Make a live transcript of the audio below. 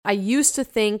I used to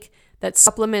think that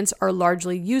supplements are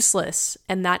largely useless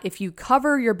and that if you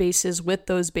cover your bases with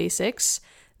those basics,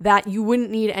 that you wouldn't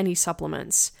need any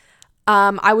supplements.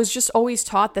 I was just always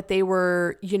taught that they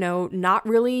were, not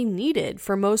really needed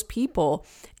for most people.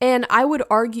 And I would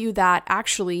argue that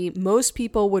actually most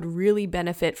people would really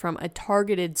benefit from a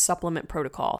targeted supplement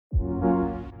protocol.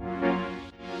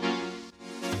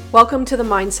 Welcome to the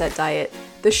Mindset Diet,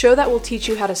 the show that will teach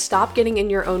you how to stop getting in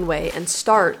your own way and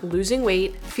start losing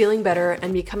weight, feeling better,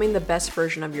 and becoming the best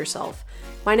version of yourself.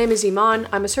 My name is Iman.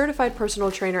 I'm a certified personal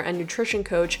trainer and nutrition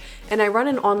coach, and I run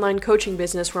an online coaching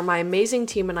business where my amazing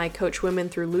team and I coach women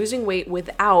through losing weight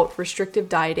without restrictive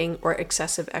dieting or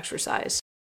excessive exercise.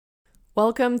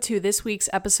 Welcome to this week's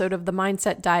episode of the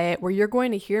Mindset Diet, where you're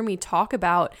going to hear me talk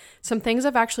about some things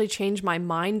I've actually changed my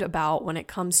mind about when it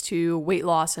comes to weight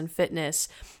loss and fitness.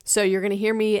 So you're going to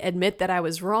hear me admit that I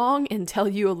was wrong and tell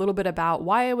you a little bit about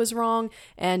why I was wrong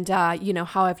and,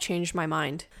 how I've changed my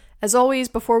mind. As always,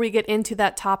 before we get into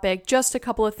that topic, just a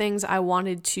couple of things I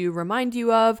wanted to remind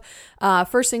you of.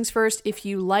 First things first, if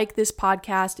you like this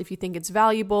podcast, if you think it's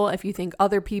valuable, if you think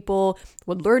other people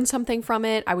would learn something from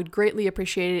it, I would greatly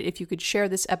appreciate it if you could share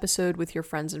this episode with your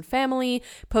friends and family,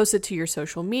 post it to your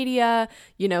social media.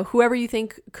 Whoever you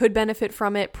think could benefit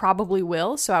from it probably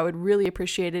will, so I would really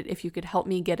appreciate it if you could help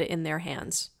me get it in their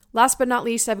hands. Last but not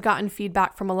least, I've gotten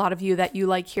feedback from a lot of you that you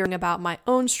like hearing about my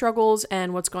own struggles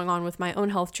and what's going on with my own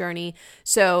health journey.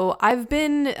 So I've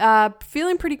been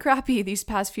feeling pretty crappy these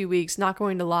past few weeks, not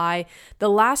going to lie. The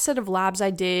last set of labs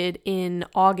I did in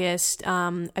August,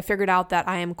 I figured out that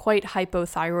I am quite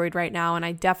hypothyroid right now, and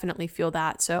I definitely feel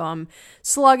that. So I'm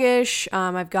sluggish,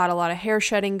 I've got a lot of hair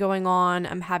shedding going on,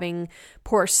 I'm having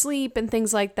poor sleep and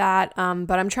things like that,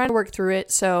 but I'm trying to work through it.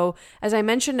 So as I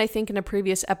mentioned, I think in a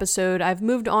previous episode, I've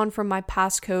moved on from my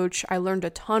past coach. I learned a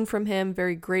ton from him,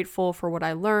 very grateful for what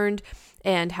I learned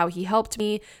and how he helped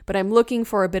me, but I'm looking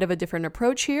for a bit of a different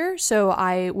approach here. So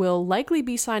I will likely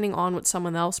be signing on with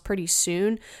someone else pretty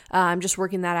soon. I'm just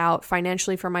working that out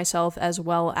financially for myself as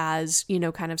well as,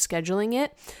 kind of scheduling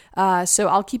it. So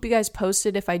I'll keep you guys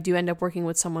posted if I do end up working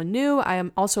with someone new. I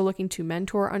am also looking to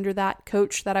mentor under that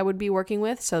coach that I would be working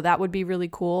with. So that would be really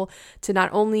cool to not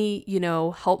only,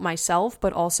 help myself,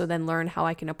 but also then learn how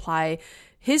I can apply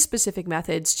his specific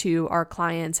methods to our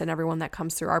clients and everyone that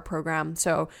comes through our program.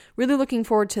 So really looking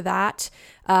forward to that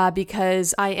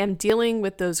because I am dealing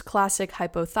with those classic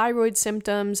hypothyroid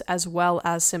symptoms as well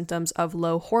as symptoms of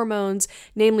low hormones,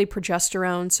 namely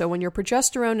progesterone. So when your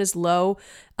progesterone is low,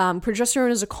 progesterone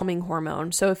is a calming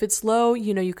hormone. So if it's low,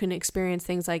 you can experience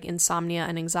things like insomnia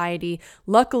and anxiety.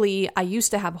 Luckily, I used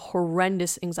to have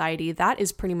horrendous anxiety. That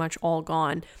is pretty much all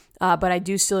gone. But I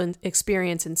do still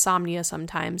experience insomnia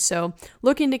sometimes. So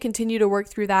looking to continue to work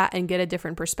through that and get a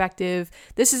different perspective.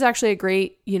 This is actually a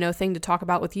great, thing to talk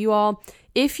about with you all.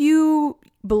 If you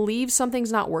believe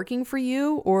something's not working for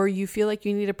you or you feel like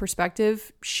you need a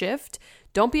perspective shift,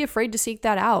 don't be afraid to seek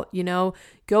that out.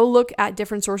 Go look at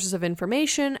different sources of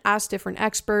information, ask different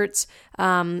experts,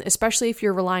 especially if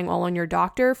you're relying all on your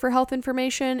doctor for health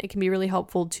information. It can be really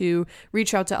helpful to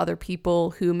reach out to other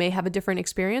people who may have a different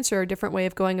experience or a different way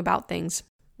of going about things.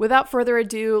 Without further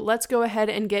ado, let's go ahead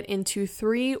and get into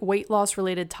 3 weight loss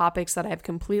related topics that I've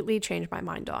completely changed my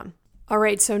mind on. All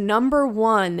right, so number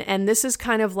 1, and this is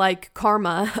kind of like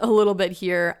karma a little bit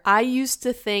here. I used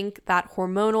to think that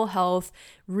hormonal health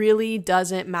really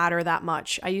doesn't matter that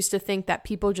much. I used to think that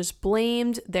people just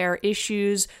blamed their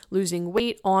issues losing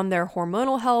weight on their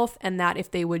hormonal health, and that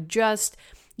if they would just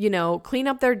clean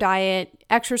up their diet,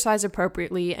 exercise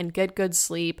appropriately, and get good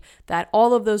sleep, that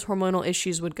all of those hormonal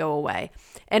issues would go away.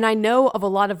 And I know of a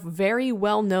lot of very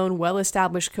well-known,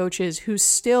 well-established coaches who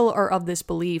still are of this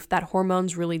belief that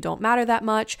hormones really don't matter that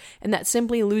much, and that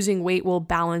simply losing weight will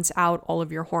balance out all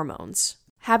of your hormones.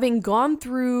 Having gone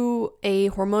through a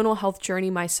hormonal health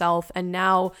journey myself and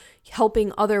now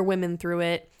helping other women through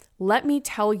it, let me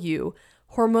tell you,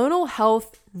 hormonal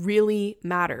health really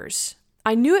matters.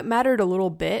 I knew it mattered a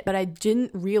little bit, but I didn't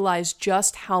realize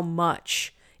just how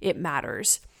much it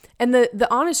matters. And the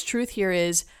honest truth here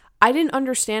is I didn't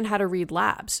understand how to read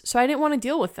labs, so I didn't want to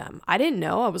deal with them. I didn't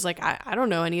know. I was like, I don't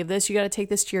know any of this. You got to take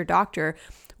this to your doctor.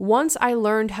 Once I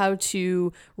learned how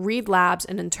to read labs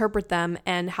and interpret them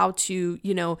and how to,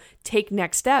 take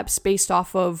next steps based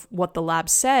off of what the lab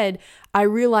said, I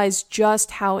realized just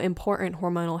how important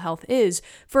hormonal health is.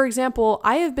 For example,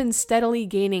 I have been steadily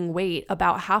gaining weight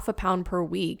about 0.5 pound per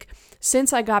week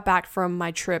since I got back from my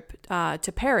trip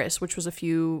to Paris, which was a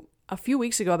few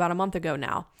weeks ago, about a month ago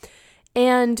now.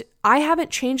 And I haven't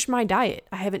changed my diet.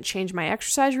 I haven't changed my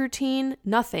exercise routine,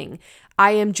 nothing.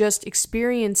 I am just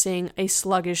experiencing a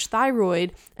sluggish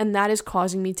thyroid, and that is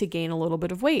causing me to gain a little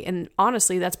bit of weight. And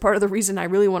honestly, that's part of the reason I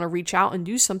really want to reach out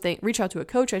to a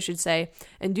coach, I should say,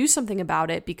 and do something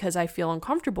about it, because I feel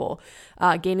uncomfortable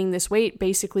gaining this weight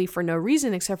basically for no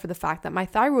reason except for the fact that my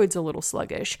thyroid's a little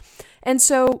sluggish. And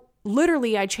so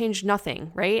literally, I changed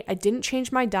nothing, right? I didn't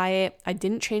change my diet. I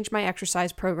didn't change my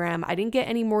exercise program. I didn't get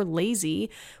any more lazy.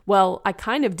 Well, I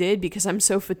kind of did because I'm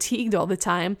so fatigued all the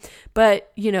time.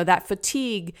 But, that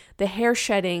fatigue, the hair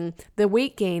shedding, the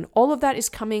weight gain, all of that is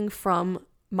coming from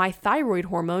my thyroid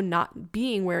hormone not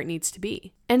being where it needs to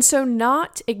be. And so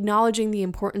not acknowledging the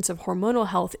importance of hormonal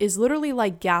health is literally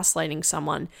like gaslighting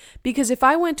someone. Because if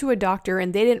I went to a doctor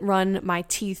and they didn't run my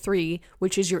T3,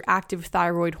 which is your active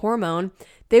thyroid hormone,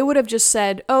 they would have just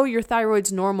said, oh, your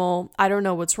thyroid's normal. I don't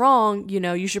know what's wrong.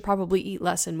 You should probably eat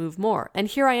less and move more. And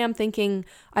here I am thinking,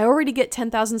 I already get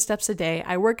 10,000 steps a day.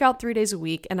 I work out 3 days a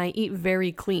week and I eat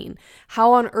very clean.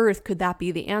 How on earth could that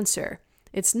be the answer?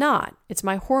 It's not. It's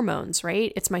my hormones,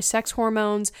 right? It's my sex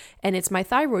hormones and it's my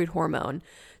thyroid hormone.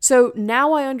 So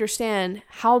now I understand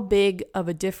how big of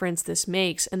a difference this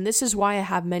makes. And this is why I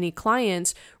have many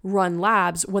clients run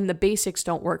labs when the basics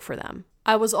don't work for them.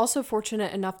 I was also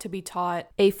fortunate enough to be taught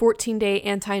a 14-day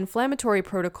anti-inflammatory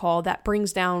protocol that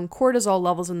brings down cortisol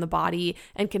levels in the body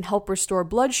and can help restore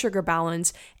blood sugar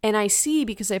balance. And I see,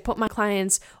 because I put my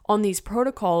clients on these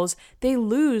protocols, they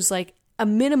lose like a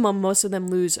minimum, most of them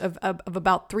lose of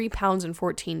about 3 pounds in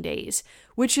 14 days,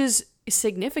 which is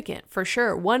significant for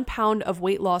sure. 1 pound of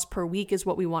weight loss per week is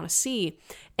what we want to see.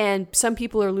 And some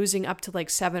people are losing up to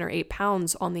like 7 or 8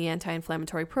 pounds on the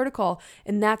anti-inflammatory protocol.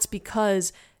 And that's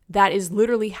because that is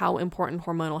literally how important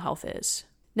hormonal health is.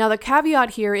 Now, the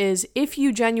caveat here is if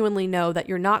you genuinely know that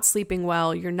you're not sleeping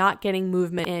well, you're not getting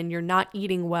movement in, you're not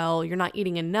eating well, you're not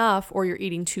eating enough, or you're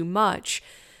eating too much,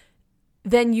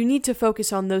 then you need to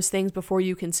focus on those things before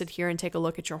you can sit here and take a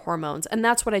look at your hormones. And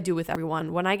that's what I do with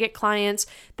everyone. When I get clients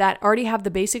that already have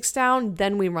the basics down,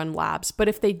 then we run labs. But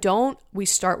if they don't, we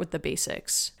start with the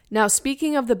basics. Now,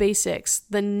 speaking of the basics,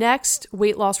 the next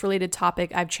weight loss related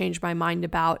topic I've changed my mind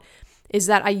about is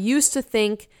that I used to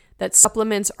think that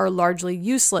supplements are largely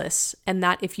useless and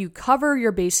that if you cover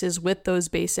your bases with those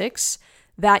basics,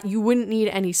 that you wouldn't need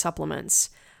any supplements.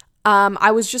 I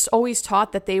was just always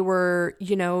taught that they were,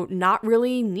 not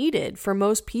really needed for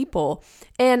most people.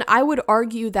 And I would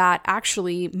argue that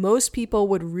actually most people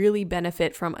would really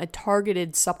benefit from a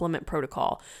targeted supplement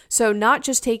protocol. So not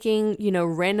just taking,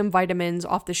 random vitamins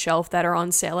off the shelf that are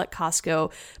on sale at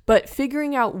Costco, but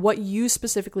figuring out what you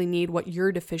specifically need, what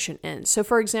you're deficient in. So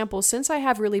for example, since I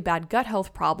have really bad gut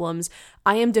health problems,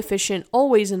 I am deficient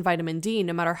always in vitamin D,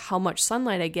 no matter how much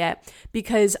sunlight I get,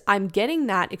 because I'm getting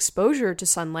that exposure to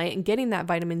sunlight and getting that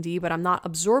vitamin D, but I'm not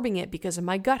absorbing it because of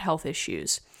my gut health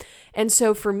issues. And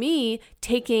so for me,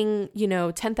 taking,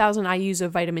 10,000 IUs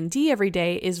of vitamin D every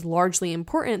day is largely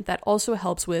important. That also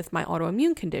helps with my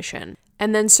autoimmune condition.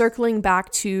 And then circling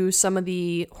back to some of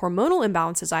the hormonal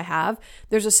imbalances I have,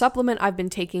 there's a supplement I've been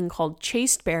taking called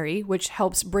Chasteberry, which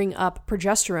helps bring up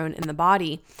progesterone in the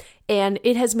body. And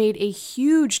it has made a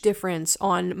huge difference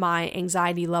on my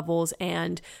anxiety levels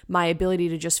and my ability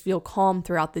to just feel calm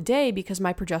throughout the day because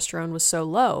my progesterone was so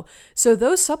low. So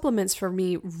those supplements for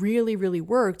me really, really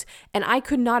worked. And I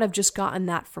could not have just gotten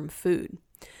that from food.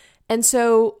 And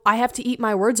so I have to eat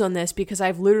my words on this because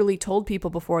I've literally told people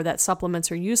before that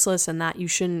supplements are useless and that you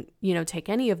shouldn't, take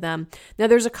any of them. Now,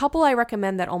 there's a couple I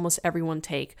recommend that almost everyone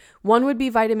take. One would be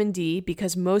vitamin D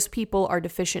because most people are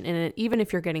deficient in it, even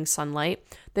if you're getting sunlight.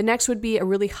 The next would be a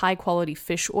really high quality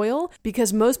fish oil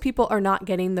because most people are not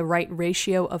getting the right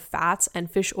ratio of fats,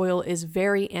 and fish oil is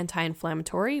very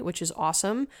anti-inflammatory, which is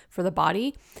awesome for the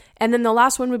body. And then the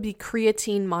last one would be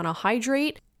creatine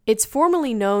monohydrate. It's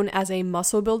formerly known as a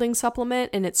muscle building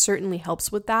supplement, and it certainly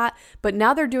helps with that. But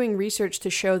now they're doing research to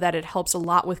show that it helps a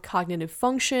lot with cognitive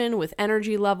function, with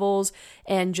energy levels,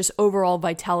 and just overall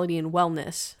vitality and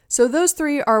wellness. So those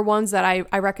three are ones that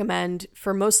I recommend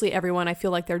for mostly everyone. I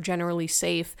feel like they're generally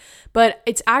safe, but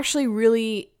it's actually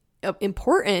really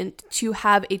important to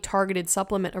have a targeted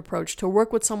supplement approach, to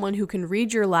work with someone who can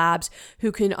read your labs,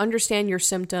 who can understand your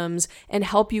symptoms and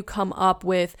help you come up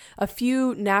with a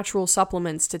few natural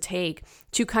supplements to take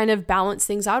to kind of balance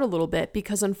things out a little bit.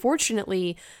 Because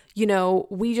unfortunately,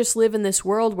 we just live in this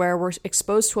world where we're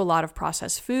exposed to a lot of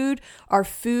processed food. Our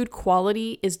food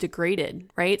quality is degraded,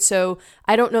 right? So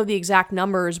I don't know the exact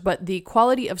numbers, but the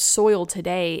quality of soil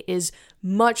today is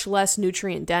much less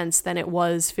nutrient dense than it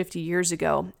was 50 years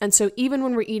ago. And so even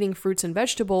when we're eating fruits and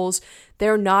vegetables,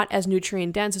 they're not as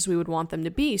nutrient dense as we would want them to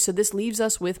be. So this leaves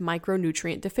us with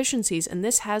micronutrient deficiencies, and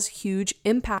this has huge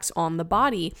impacts on the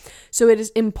body. So it is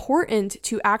important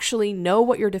to actually know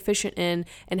what you're deficient in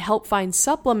and help find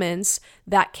supplements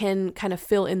that can kind of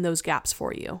fill in those gaps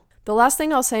for you. The last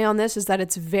thing I'll say on this is that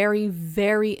it's very,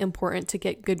 very important to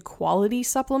get good quality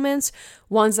supplements,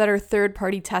 ones that are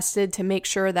third-party tested to make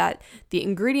sure that the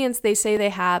ingredients they say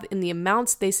they have and the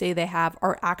amounts they say they have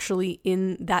are actually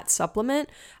in that supplement.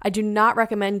 I do not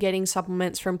recommend getting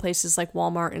supplements from places like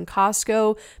Walmart and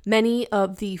Costco. Many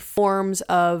of the forms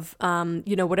of,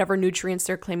 whatever nutrients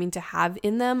they're claiming to have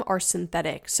in them are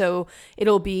synthetic. So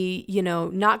it'll be,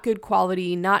 not good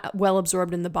quality, not well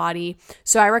absorbed in the body.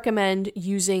 So I recommend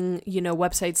using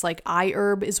websites like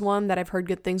iHerb is one that I've heard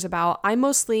good things about. I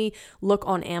mostly look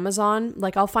on Amazon.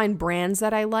 Like I'll find brands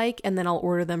that I like and then I'll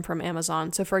order them from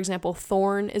Amazon. So for example,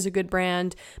 Thorne is a good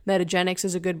brand. Metagenics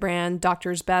is a good brand.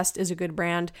 Doctor's Best is a good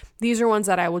brand. These are ones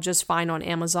that I will just find on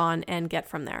Amazon and get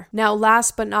from there. Now,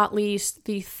 last but not least,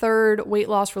 the third weight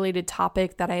loss related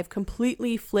topic that I have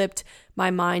completely flipped my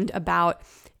mind about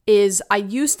is I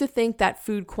used to think that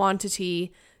food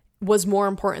quantity was more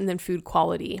important than food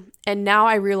quality. And now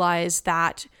I realize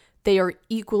that they are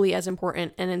equally as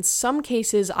important. And in some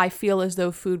cases, I feel as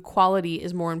though food quality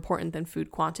is more important than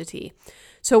food quantity.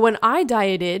 So when I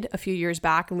dieted a few years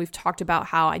back, and we've talked about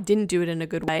how I didn't do it in a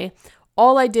good way,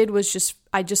 all I did was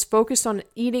I just focused on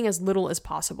eating as little as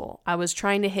possible. I was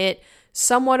trying to hit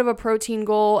somewhat of a protein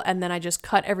goal, and then I just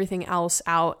cut everything else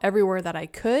out everywhere that I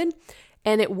could.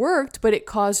 And it worked, but it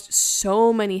caused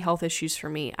so many health issues for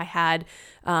me. I had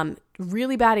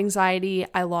really bad anxiety.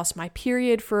 I lost my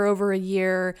period for over a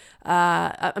year.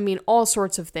 All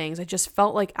sorts of things. I just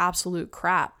felt like absolute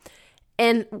crap.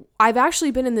 And I've actually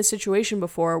been in this situation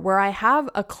before where I have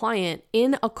a client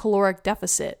in a caloric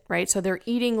deficit, right? So they're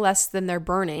eating less than they're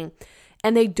burning,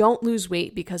 and they don't lose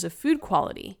weight because of food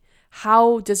quality.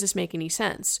 How does this make any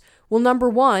sense? Well, number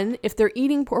one, if they're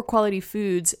eating poor quality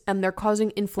foods and they're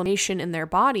causing inflammation in their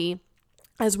body,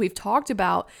 as we've talked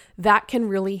about, that can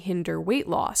really hinder weight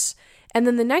loss. And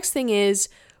then the next thing is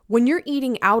when you're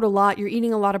eating out a lot, you're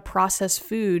eating a lot of processed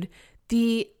food,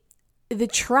 the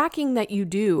tracking that you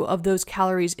do of those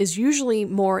calories is usually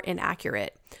more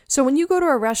inaccurate. So when you go to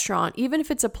a restaurant, even if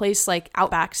it's a place like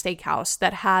Outback Steakhouse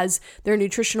that has their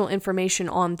nutritional information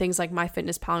on things like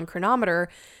MyFitnessPal and Chronometer,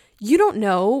 you don't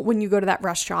know when you go to that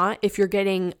restaurant if you're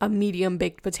getting a medium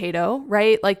baked potato,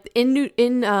 right? Like in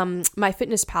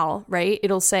MyFitnessPal, right?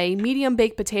 It'll say medium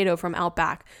baked potato from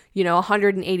Outback,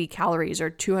 180 calories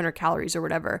or 200 calories or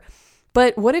whatever.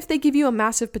 But what if they give you a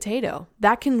massive potato?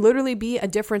 That can literally be a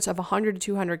difference of 100 to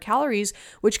 200 calories,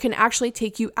 which can actually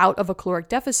take you out of a caloric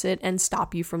deficit and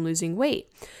stop you from losing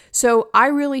weight. So I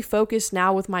really focus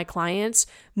now with my clients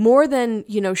more than,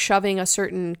 shoving a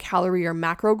certain calorie or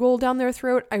macro goal down their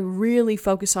throat. I really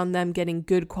focus on them getting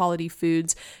good quality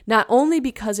foods, not only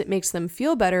because it makes them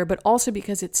feel better, but also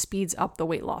because it speeds up the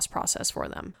weight loss process for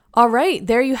them. All right,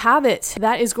 there you have it.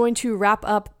 That is going to wrap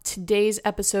up today's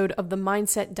episode of the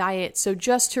Mindset Diet. So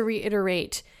just to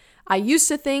reiterate, I used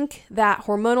to think that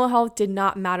hormonal health did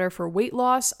not matter for weight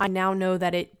loss. I now know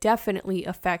that it definitely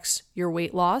affects your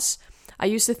weight loss. I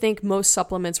used to think most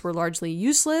supplements were largely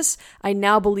useless. I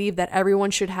now believe that everyone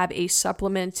should have a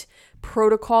supplement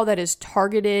protocol that is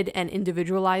targeted and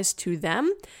individualized to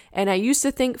them. And I used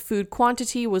to think food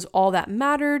quantity was all that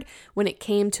mattered when it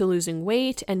came to losing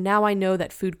weight. And now I know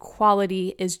that food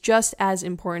quality is just as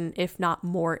important, if not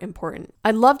more important.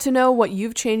 I'd love to know what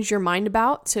you've changed your mind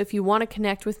about. So if you want to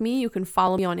connect with me, you can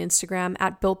follow me on Instagram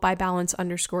at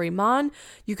builtbybalance_Iman.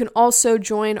 You can also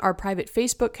join our private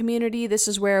Facebook community. This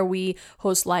is where we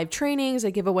host live trainings. I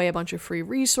give away a bunch of free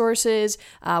resources.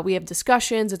 We have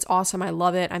discussions. It's awesome. I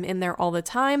love it. I'm in there all the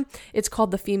time. It's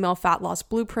called the Female Fat Loss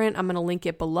Blueprint. I'm going to link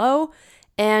it below.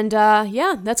 And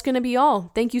that's going to be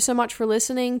all. Thank you so much for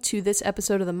listening to this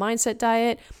episode of the Mindset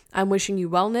Diet. I'm wishing you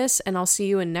wellness, and I'll see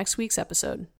you in next week's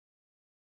episode.